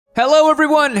Hello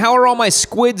everyone, how are all my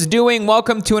squids doing?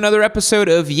 Welcome to another episode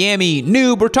of Yammy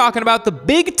Noob. We're talking about the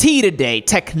big T today,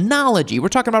 technology. We're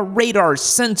talking about radars,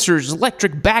 sensors,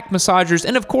 electric back massagers,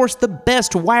 and of course the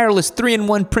best wireless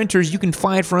 3-in-1 printers you can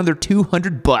find for under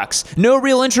 200 bucks. No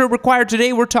real intro required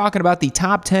today. We're talking about the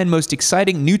top 10 most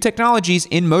exciting new technologies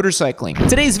in motorcycling.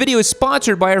 Today's video is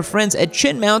sponsored by our friends at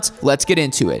Chin Mounts. Let's get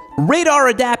into it. Radar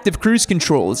adaptive cruise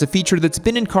control is a feature that's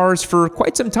been in cars for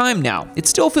quite some time now. It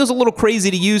still feels a little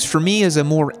crazy to use for me as a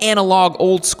more analog,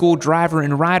 old-school driver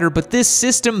and rider, but this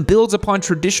system builds upon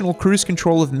traditional cruise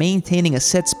control of maintaining a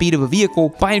set speed of a vehicle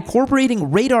by incorporating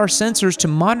radar sensors to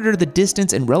monitor the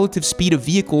distance and relative speed of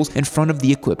vehicles in front of the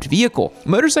equipped vehicle.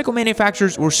 Motorcycle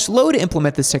manufacturers were slow to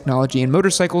implement this technology in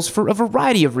motorcycles for a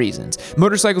variety of reasons.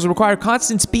 Motorcycles require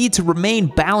constant speed to remain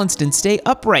balanced and stay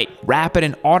upright. Rapid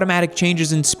and automatic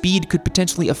changes in speed could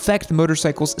potentially affect the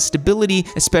motorcycle's stability,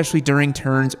 especially during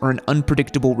turns or in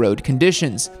unpredictable road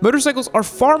conditions. Motorcycles are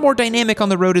far more dynamic on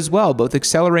the road as well, both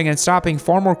accelerating and stopping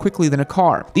far more quickly than a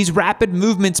car. These rapid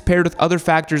movements paired with other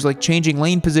factors like changing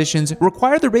lane positions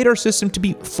require the radar system to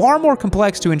be far more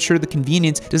complex to ensure the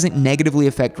convenience doesn't negatively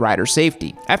affect rider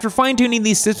safety. After fine-tuning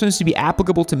these systems to be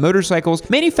applicable to motorcycles,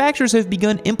 manufacturers have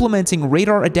begun implementing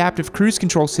radar adaptive cruise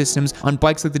control systems on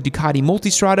bikes like the Ducati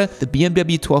Multistrada, the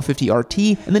BMW 1250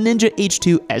 RT, and the Ninja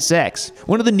H2 SX.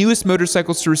 One of the newest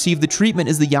motorcycles to receive the treatment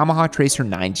is the Yamaha Tracer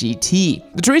 9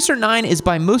 GT. The Tracer 9 is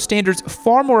by most standards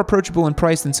far more approachable in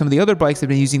price than some of the other bikes that have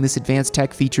been using this advanced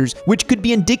tech features, which could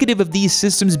be indicative of these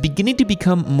systems beginning to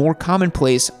become more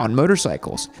commonplace on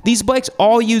motorcycles. These bikes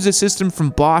all use a system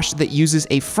from Bosch that uses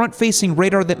a front-facing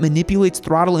radar that manipulates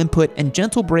throttle input and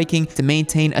gentle braking to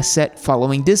maintain a set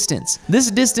following distance.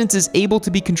 This distance is able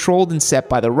to be controlled and set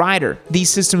by the rider. These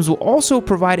systems will also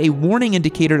provide a warning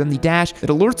indicator on the dash that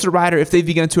alerts the rider if they've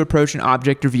begun to approach an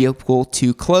object or vehicle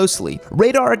too closely.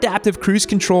 Radar adaptive cruise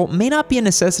control may not be a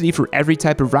necessity for every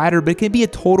type of rider, but it can be a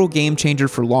total game changer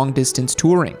for long distance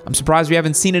touring. I'm surprised we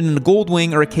haven't seen it in a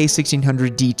Goldwing or a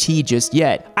K1600 DT just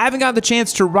yet. I haven't got the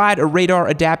chance to ride a radar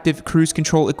adaptive cruise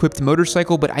control equipped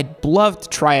motorcycle, but I'd love to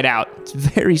try it out. It's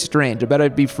very strange. I bet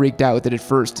I'd be freaked out with it at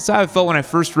first. It's how I felt when I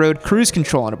first rode cruise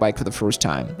control on a bike for the first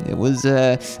time. It was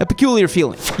a peculiar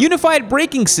feeling. Unified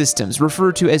braking systems,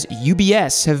 referred to as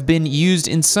UBS, have been used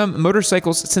in some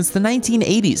motorcycles since the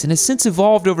 1980s and has since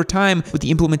evolved over time with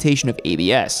the implementation of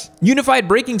ABS. Unified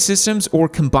braking systems, or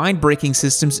combined braking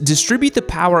systems, distribute the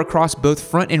power across both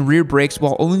front and rear brakes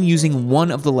while only using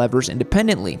one of the levers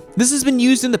independently. This has been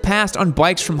used in the past on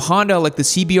bikes from Honda like the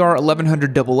CBR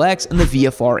 1100XX and the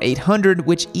VFR 800,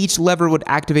 which each lever would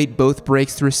activate both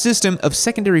brakes through a system of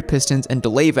secondary pistons and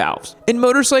delay valves. In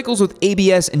motorcycles with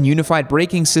ABS and unified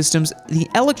braking systems, the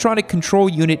electronic control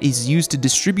unit is used to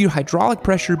distribute hydraulic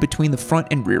pressure between the front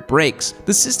and rear brakes.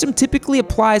 The system typically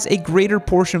applies a greater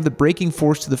portion of the braking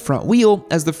force to the front wheel,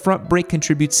 as the front brake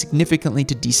contributes significantly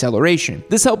to deceleration.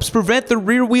 This helps prevent the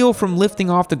rear wheel from lifting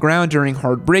off the ground during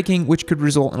hard braking, which could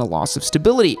result in a loss of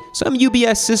stability. Some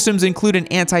UBS systems include an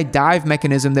anti-dive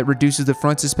mechanism that reduces the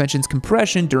front suspension's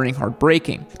compression during hard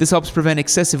braking. This helps prevent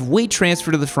excessive weight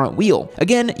transfer to the front wheel.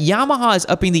 Again, Yamaha is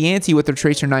upping the ante with their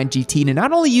Tracer 9 GT to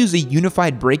not only use a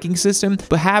unified braking system,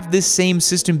 but have this same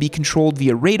system be controlled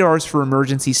via radars for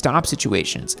emergency stop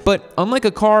situations. But unlike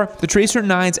a car, the Tracer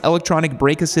 9's electronic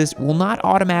brake assist will not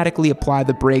automatically apply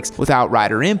the brakes without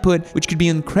rider input, which could be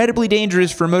incredibly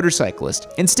dangerous for a motorcyclist.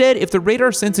 Instead, if the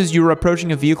radar senses you are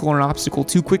approaching a vehicle or an obstacle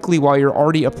too quickly while you're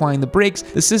already applying the brakes,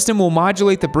 the system will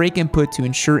modulate the brake input to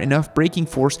ensure enough braking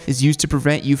force is used to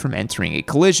prevent you from entering a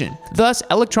collision. Thus,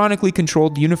 electronically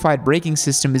controlled unified braking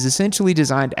system is essentially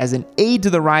designed as an aid to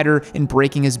the rider in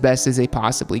braking as best as they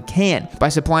possibly can, by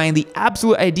supplying the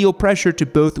absolute ideal pressure to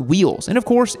both wheels. And of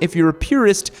course, if you're a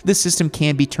purist, this system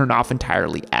can be turned off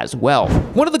entirely as well.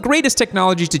 One of the greatest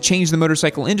technologies to change the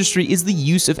motorcycle industry is the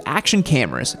use of action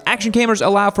cameras. Action cameras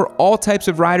allow for all types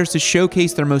of riders to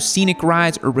showcase their most scenic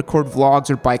rides or record vlogs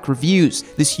or bike reviews.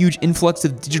 This huge influx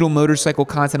of digital motorcycle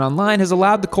content online has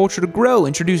allowed the culture to grow,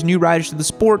 introduce new riders to the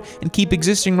sport, and keep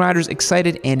existing riders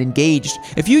excited and engaged.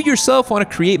 If you yourself want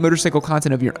to create motorcycle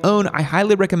content of your own, I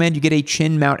highly recommend you get a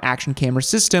chin mount action camera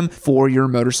system for your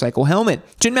motorcycle helmet.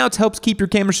 Chin mounts helps keep your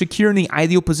camera secure in the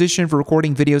ideal position for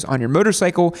recording videos on your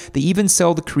motorcycle. They even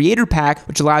sell the creator pack,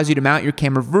 which allows you to mount your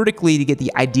camera vertically to get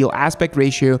the ideal aspect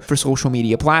ratio for social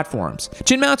media platforms.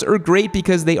 Chin mounts are great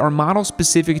because they are model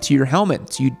specific to your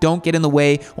helmet, so you don't get in the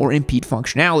way or impede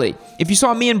functionality. If you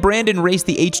saw me and Brandon race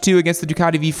the H2 against the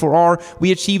Ducati V4R,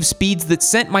 we achieved speeds that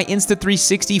sent my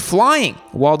Insta360 flying,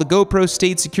 while the GoPro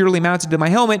stayed securely mounted to my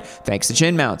helmet thanks to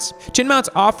Chin Mounts. Chin Mounts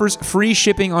offers free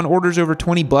shipping on orders over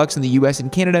 $20 in the US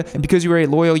and Canada, and because you are a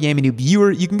loyal Yammy Noob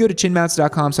viewer, you can go to to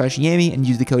chinmounts.com/Yami and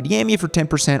use the code Yami for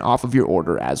 10% off of your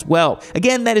order as well.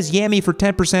 Again, that is Yami for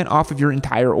 10% off of your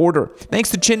entire order. Thanks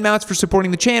to Chin Mounts for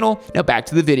supporting the channel. Now back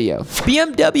to the video.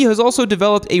 BMW has also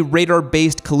developed a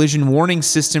radar-based collision warning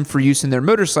system for use in their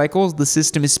motorcycles. The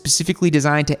system is specifically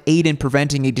designed to aid in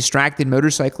preventing a distracted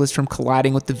motorcyclist from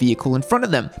colliding with the vehicle in front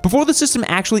of them. Before the system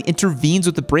actually intervenes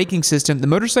with the braking system, the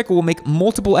motorcycle will make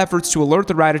multiple efforts to alert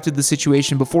the rider to the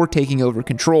situation before taking over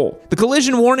control. The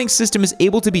collision warning system is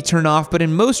able to be turned off, but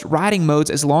in most riding modes,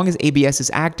 as long as ABS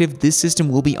is active, this system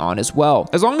will be on as well,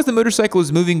 as long as the motorcycle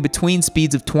is moving between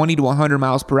speeds of 20 to 100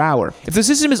 miles per hour. If the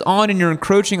system is on and you're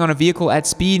encroaching on a vehicle at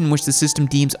speed in which the system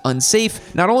deems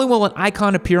unsafe, not only will an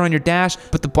icon appear on your dash,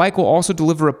 but the bike will also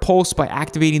deliver a pulse by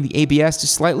activating the ABS to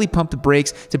slightly pump the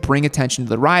brakes to bring attention to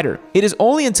the rider. It is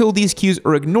only until these cues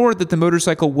are ignored that the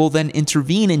motorcycle will then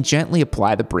intervene and gently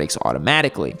apply the brakes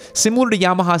automatically. Similar to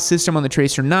Yamaha's system on the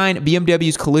Tracer 9,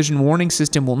 BMW's collision warning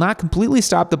system will not completely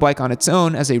stop the bike on its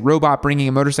own, as a robot bringing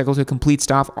a motorcycle to a complete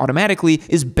stop automatically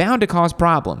is bound to cause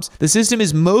problems. The system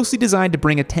is mostly designed to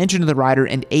bring attention to the rider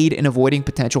and aid in avoiding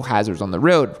potential hazards on the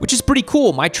road, which is pretty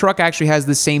cool. My truck actually has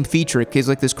the same feature. It gives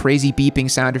like this crazy beeping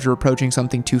sound if you're approaching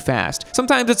something too fast.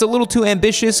 Sometimes it's a little too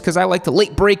ambitious because I like to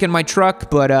late brake in my truck,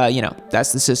 but you know,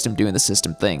 that's the system doing the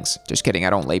system things. Just kidding, I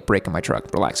don't late brake in my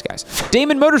truck. Relax, guys.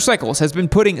 Damon Motorcycles has been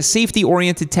putting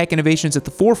safety-oriented tech innovations at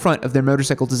the forefront of their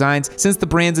motorcycle designs since the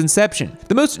brand's inception.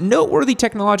 The most noteworthy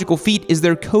technological feat is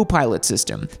their CoPilot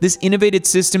system. This innovative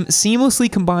system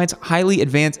seamlessly combines highly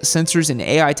advanced sensors and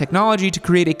AI technology to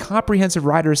create a comprehensive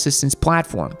rider assistance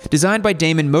platform. Designed by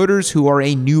Damon Motors, who are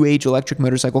a new age electric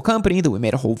motorcycle company that we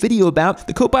made a whole video about,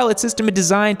 the CoPilot system is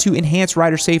designed to enhance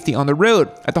rider safety on the road.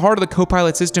 At the heart of the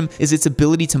CoPilot system is its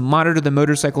ability to monitor the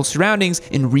motorcycle surroundings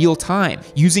in real time.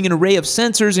 Using an array of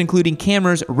sensors, including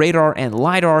cameras, radar, and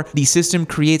LiDAR, the system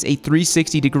creates a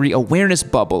 360-degree awareness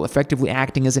bubble, effectively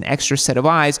acting as an extra set of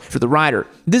eyes for the rider.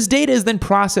 This data is then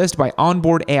processed by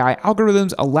onboard AI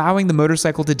algorithms, allowing the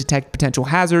motorcycle to detect potential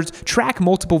hazards, track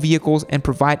multiple vehicles, and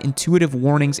provide intuitive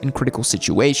warnings in critical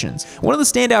situations. One of the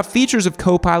standout features of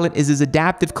CoPilot is its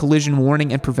adaptive collision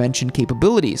warning and prevention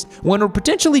capabilities. When a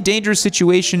potentially dangerous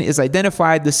situation is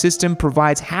identified, the system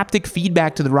provides haptic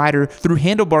feedback to the rider through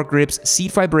handlebar grips,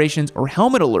 seat vibrations, or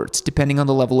helmet alerts, depending on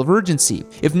the level of urgency.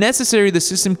 If necessary, the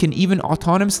system can even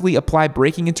autonomously apply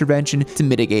braking intervention to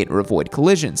mitigate or avoid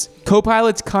collisions.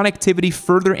 CoPilot's connectivity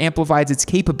further amplifies its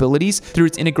capabilities through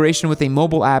its integration with a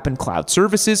mobile app and cloud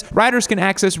services. Riders can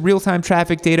access real-time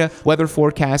traffic data, weather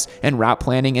forecasts, and route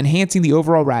planning, enhancing the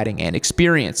overall riding and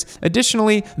experience.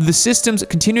 Additionally, the system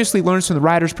continuously learns from the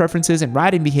rider's preferences and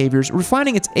riding behaviors,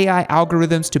 refining its AI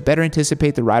algorithms to better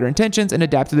anticipate the rider intentions and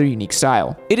adapt to their unique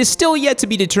style. It is still yet to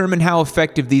be determined how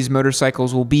effective these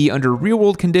motorcycles will be under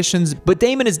real-world conditions, but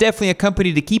Damon is definitely a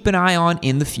company to keep an eye on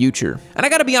in the future. And I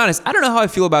gotta be honest, I don't know how I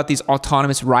feel about these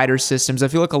autonomous rider systems. I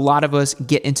feel like a lot of us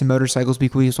get into motorcycles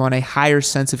because we want a higher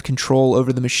sense of control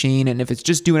over the machine, and if it's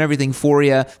just doing everything for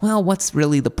you, well, what's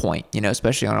really the point? You know,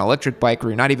 especially on an electric bike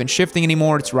where you're not even shifting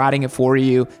anymore, it's riding it for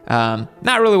you.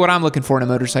 Not really what I'm looking for in a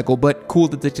motorcycle, but cool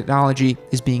that the technology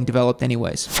is being developed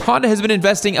anyways. Honda has been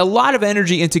investing a lot of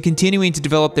energy into continuing to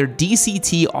develop their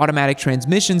DCT automatic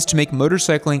transmissions to make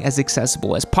motorcycling as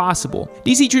accessible as possible.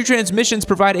 DCT transmissions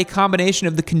provide a combination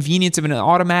of the convenience of an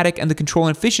automatic and the control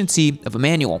and efficiency of a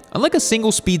manual. Unlike a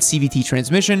single-speed CVT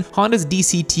transmission, Honda's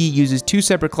DCT uses two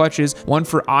separate clutches, one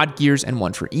for odd gears and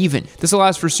one for even. This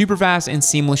allows for super fast and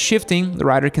seamless shifting. The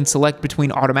rider can select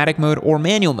between automatic mode or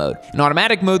manual mode. In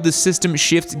automatic mode, the system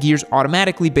shifts gears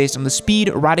automatically based on the speed,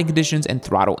 riding conditions, and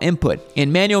throttle input.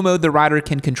 In manual mode, the rider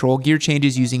can control gear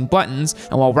changes using buttons,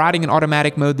 and while riding in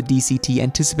automatic mode, the DCT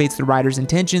anticipates the rider's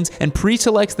intentions and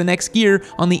pre-selects the next gear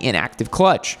on the inactive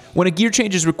clutch. When a gear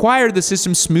change is required, the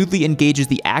system smoothly engages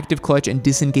the active clutch and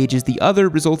disengages the other,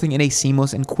 resulting in a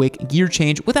seamless and quick gear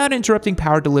change without interrupting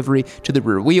power delivery to the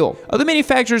rear wheel. Other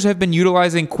manufacturers have been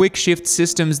utilizing quick shift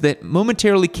systems that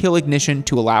momentarily kill ignition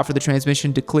to allow for the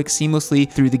transmission to click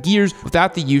seamlessly through the gears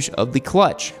without the use of the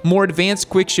clutch. More advanced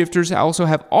quick shifters also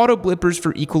have auto blippers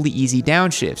for equally easy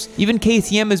downshifts. Even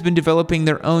KTM has been developing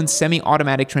their own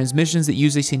semi-automatic transmissions that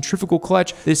use a centrifugal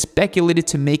clutch that is speculated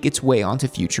to make its way onto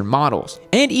future models.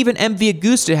 And even MV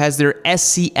Agusta has their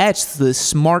SCH, the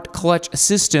smart clutch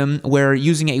system, where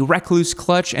using a recluse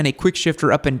clutch and a quick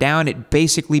shifter up and down, it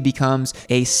basically becomes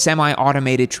a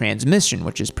semi-automated transmission,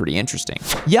 which is pretty interesting.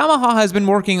 Yamaha has been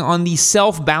working on the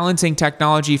self-balancing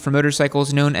technology for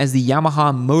motorcycles known as the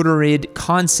Yamaha Motoroid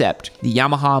concept. The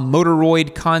Yamaha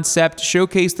Motoroid concept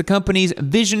showcased the company's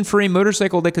vision for a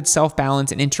motorcycle that could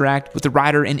self-balance and interact with the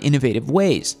rider in innovative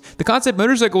ways. The concept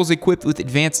motorcycle is equipped with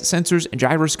advanced sensors,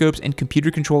 gyroscopes, and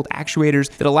computer-controlled controlled actuators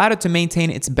that allowed it to maintain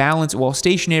its balance while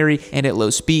stationary and at low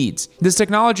speeds. This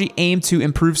technology aimed to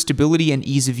improve stability and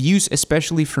ease of use,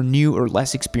 especially for new or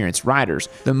less experienced riders.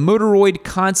 The Motoroid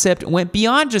concept went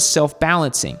beyond just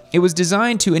self-balancing. It was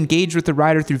designed to engage with the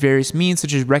rider through various means,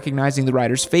 such as recognizing the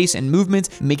rider's face and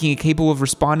movement, making it capable of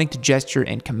responding to gesture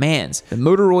and commands. The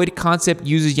Motoroid concept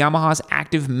uses Yamaha's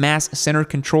active mass center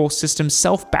control system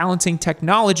self-balancing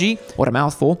technology, what a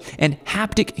mouthful, and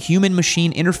haptic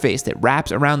human-machine interface that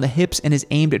wraps around the hips and is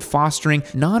aimed at fostering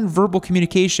non-verbal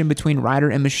communication between rider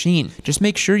and machine. Just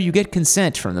make sure you get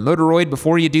consent from the Motoroid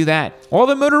before you do that. While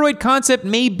the Motoroid concept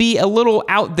may be a little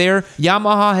out there,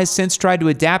 Yamaha has since tried to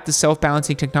adapt the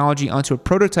self-balancing technology onto a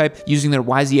prototype using their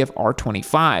YZF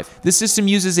R25. This system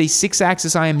uses a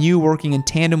 6-axis IMU working in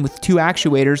tandem with 2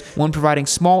 actuators, one providing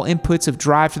small inputs of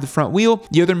drive to the front wheel,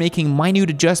 the other making minute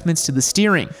adjustments to the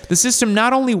steering. The system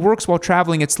not only works while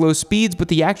traveling at slow speeds, but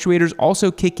the actuators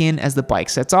also kick in as the bike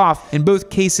sets off, in both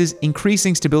cases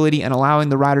increasing stability and allowing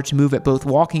the rider to move at both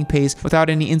walking pace without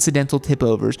any incidental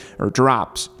tip-overs or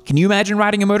drops. Can you imagine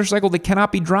riding a motorcycle that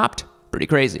cannot be dropped? Pretty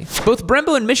crazy. Both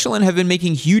Brembo and Michelin have been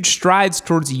making huge strides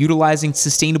towards utilizing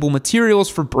sustainable materials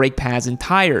for brake pads and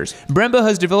tires. Brembo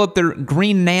has developed their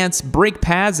Green Nance brake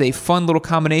pads, a fun little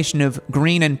combination of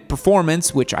green and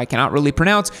performance, which I cannot really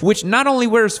pronounce, which not only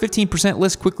wears 15%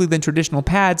 less quickly than traditional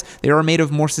pads, they are made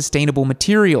of more sustainable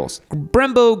materials.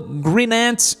 Brembo Green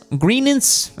Nance,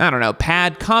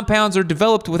 pad compounds are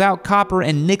developed without copper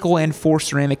and nickel, and 4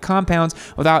 ceramic compounds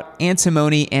without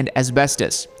antimony and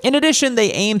asbestos. In addition,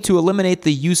 they aim to eliminate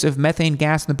the use of methane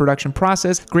gas in the production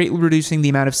process, greatly reducing the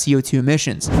amount of CO2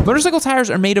 emissions. Motorcycle tires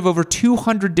are made of over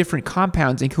 200 different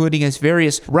compounds, including as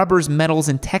various rubbers, metals,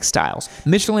 and textiles.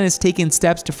 Michelin has taken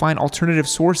steps to find alternative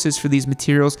sources for these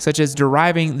materials, such as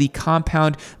deriving the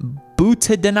compound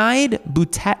butadiene,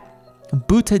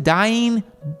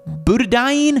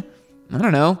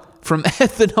 from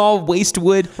ethanol, waste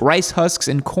wood, rice husks,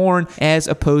 and corn, as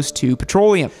opposed to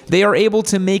petroleum. They are able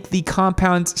to make the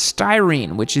compound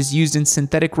styrene, which is used in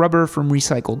synthetic rubber from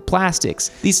recycled plastics.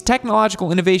 These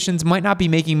technological innovations might not be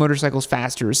making motorcycles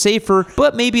faster or safer,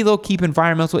 but maybe they'll keep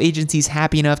environmental agencies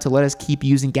happy enough to let us keep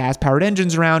using gas-powered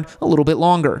engines around a little bit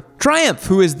longer. Triumph,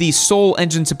 who is the sole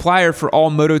engine supplier for all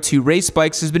Moto2 race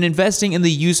bikes, has been investing in the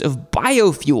use of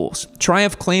biofuels.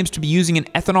 Triumph claims to be using an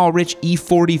ethanol-rich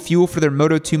E40 fuel for their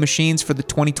Moto2 machines for the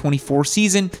 2024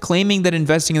 season, claiming that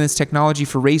investing in this technology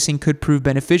for racing could prove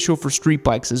beneficial for street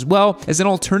bikes as well as an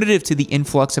alternative to the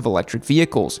influx of electric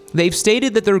vehicles. They've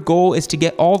stated that their goal is to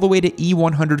get all the way to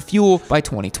E100 fuel by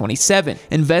 2027.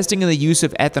 Investing in the use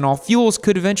of ethanol fuels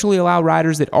could eventually allow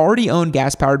riders that already own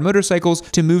gas-powered motorcycles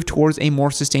to move towards a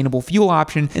more sustainable fuel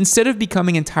option instead of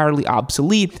becoming entirely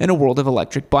obsolete in a world of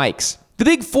electric bikes. The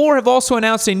Big Four have also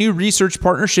announced a new research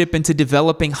partnership into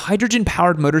developing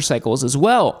hydrogen-powered motorcycles as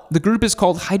well. The group is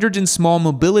called Hydrogen Small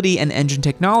Mobility and Engine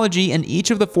Technology, and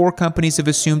each of the 4 companies have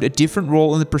assumed a different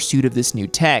role in the pursuit of this new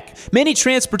tech. Many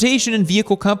transportation and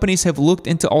vehicle companies have looked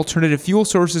into alternative fuel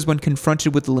sources when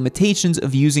confronted with the limitations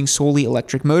of using solely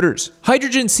electric motors.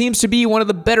 Hydrogen seems to be one of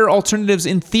the better alternatives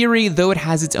in theory, though it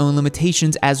has its own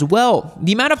limitations as well.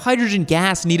 The amount of hydrogen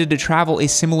gas needed to travel a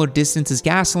similar distance as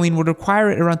gasoline would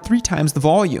require it around 3 times the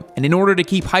volume. And in order to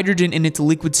keep hydrogen in its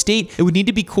liquid state, it would need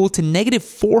to be cooled to negative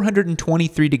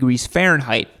 423 degrees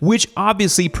Fahrenheit, which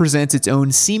obviously presents its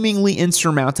own seemingly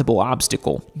insurmountable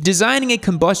obstacle. Designing a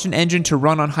combustion engine to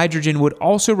run on hydrogen would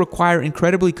also require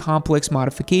incredibly complex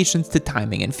modifications to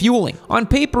timing and fueling. On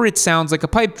paper, it sounds like a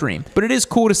pipe dream, but it is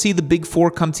cool to see the Big Four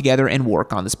come together and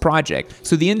work on this project,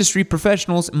 so the industry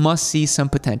professionals must see some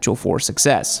potential for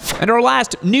success. And our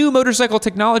last new motorcycle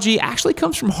technology actually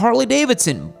comes from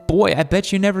Harley-Davidson. Boy, I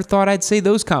bet you never thought I'd say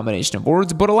those combination of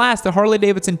words, but alas, the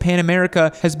Harley-Davidson Pan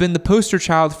America has been the poster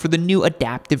child for the new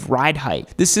adaptive ride height.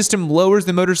 This system lowers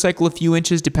the motorcycle a few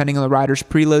inches depending on the rider's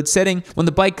preload setting when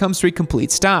the bike comes to a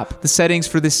complete stop. The settings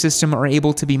for this system are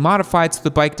able to be modified so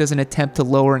the bike doesn't attempt to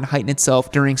lower and heighten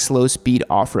itself during slow speed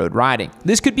off-road riding.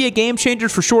 This could be a game changer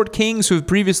for short kings who have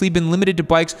previously been limited to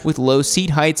bikes with low seat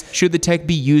heights should the tech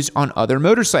be used on other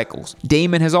motorcycles.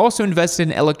 Damon has also invested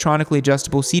in electronically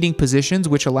adjustable seating positions,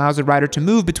 which allows a rider to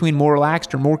move between more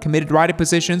relaxed or more committed riding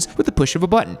positions with the push of a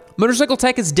button. Motorcycle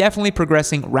tech is definitely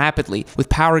progressing rapidly. With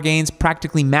power gains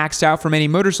practically maxed out for many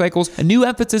motorcycles, a new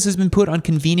emphasis has been put on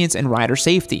convenience and rider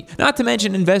safety. Not to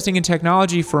mention investing in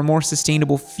technology for more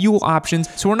sustainable fuel options,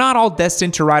 so we're not all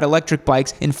destined to ride electric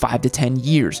bikes in 5 to 10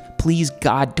 years. Please,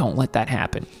 God, don't let that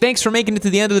happen. Thanks for making it to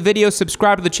the end of the video.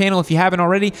 Subscribe to the channel if you haven't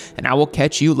already, and I will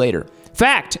catch you later.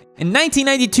 Fact: in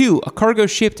 1992, a cargo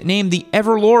ship named the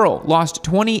Ever Laurel lost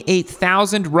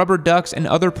 28,000 rubber ducks and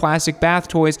other plastic bath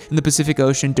toys in the Pacific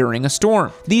Ocean during a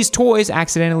storm. These toys,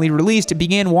 accidentally released,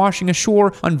 began washing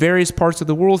ashore on various parts of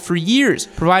the world for years,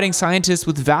 providing scientists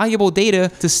with valuable data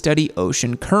to study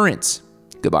ocean currents.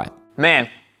 Goodbye. Man,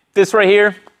 this right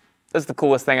here, that's the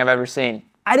coolest thing I've ever seen.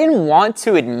 I didn't want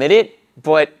to admit it,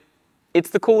 but it's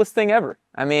the coolest thing ever.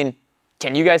 I mean,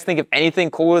 can you guys think of anything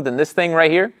cooler than this thing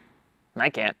right here? I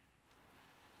can't.